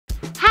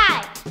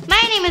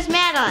name is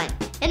Madeline,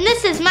 and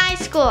this is my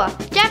school,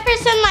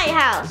 Jefferson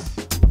Lighthouse.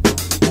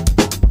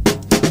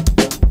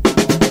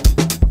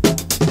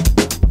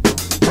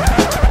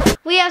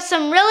 We have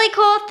some really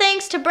cool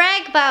things to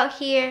brag about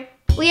here.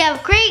 We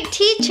have great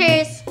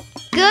teachers,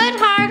 good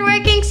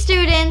hardworking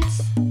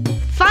students,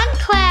 fun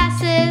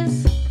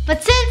classes.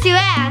 But since you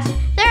asked,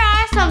 there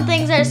are some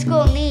things our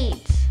school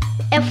needs.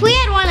 If we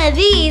had one of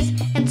these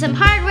and some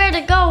hardware to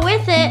go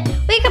with it,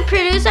 we could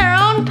produce our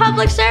own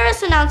public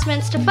service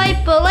announcements to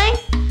fight bullying,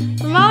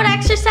 remote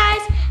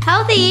exercise,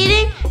 healthy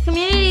eating,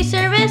 community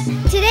service.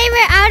 Today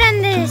we're out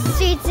on the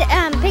streets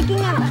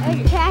picking up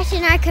trash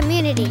in our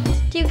community.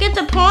 Do you get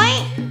the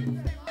point?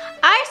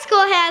 Our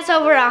school has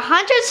over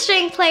 100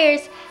 string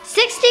players,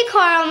 60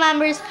 choral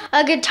members,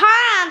 a guitar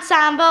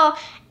ensemble,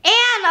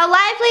 and a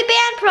lively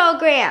band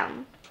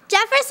program.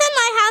 Jefferson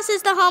Lighthouse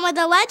is the home of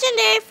the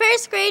legendary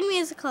first grade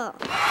musical.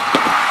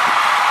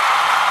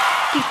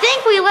 Do you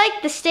think we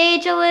like the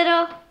stage a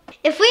little?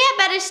 If we had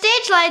better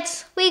stage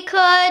lights, we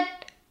could,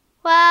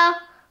 well,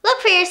 look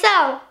for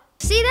yourself.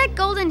 See that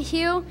golden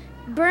hue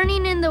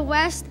burning in the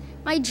west?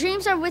 My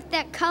dreams are with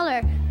that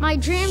color. My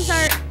dreams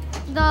are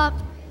the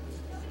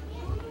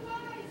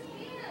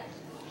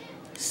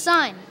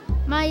sun.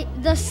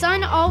 The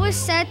sun always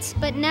sets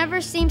but never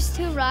seems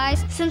to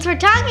rise. Since we're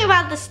talking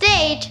about the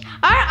stage,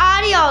 our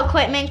audio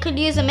equipment could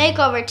use a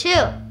makeover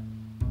too.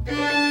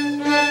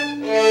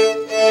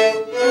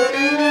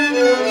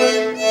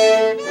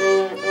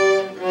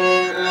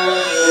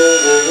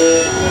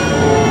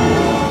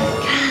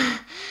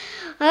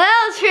 Well,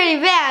 that was pretty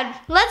bad.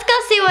 Let's go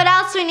see what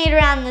else we need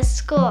around this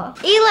school.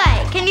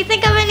 Eli, can you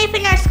think of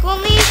anything our school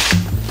needs?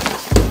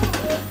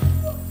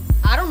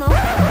 I don't know.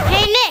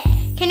 Hey Nick,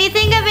 can you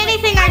think of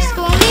anything our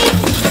school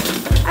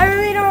needs? I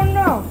really don't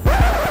know.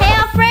 Hey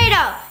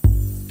Alfredo.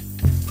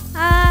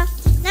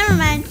 Never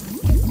mind.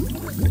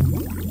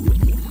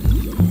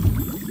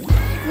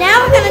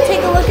 Now we're gonna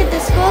take a look at the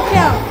school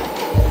calendar.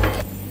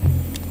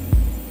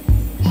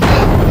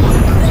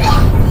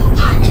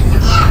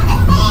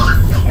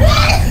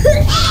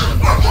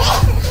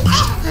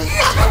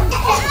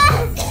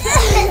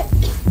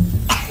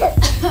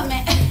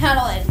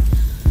 Madeline,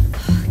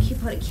 can you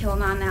put a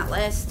killing on that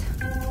list?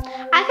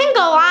 I can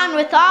go on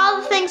with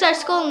all the things our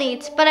school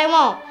needs, but I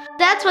won't.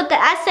 That's what the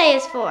essay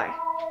is for.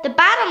 The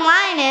bottom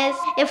line is,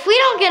 if we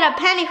don't get a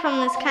penny from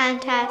this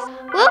contest,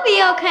 we'll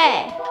be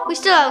okay. We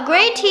still have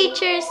great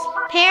teachers,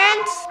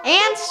 parents,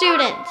 and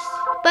students.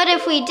 But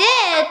if we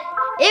did,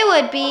 it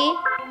would be,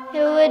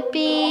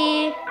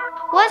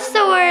 what's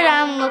the word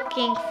I'm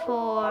looking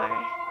for?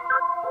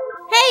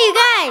 Hey, you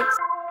guys!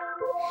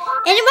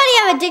 Anybody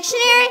have a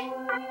dictionary?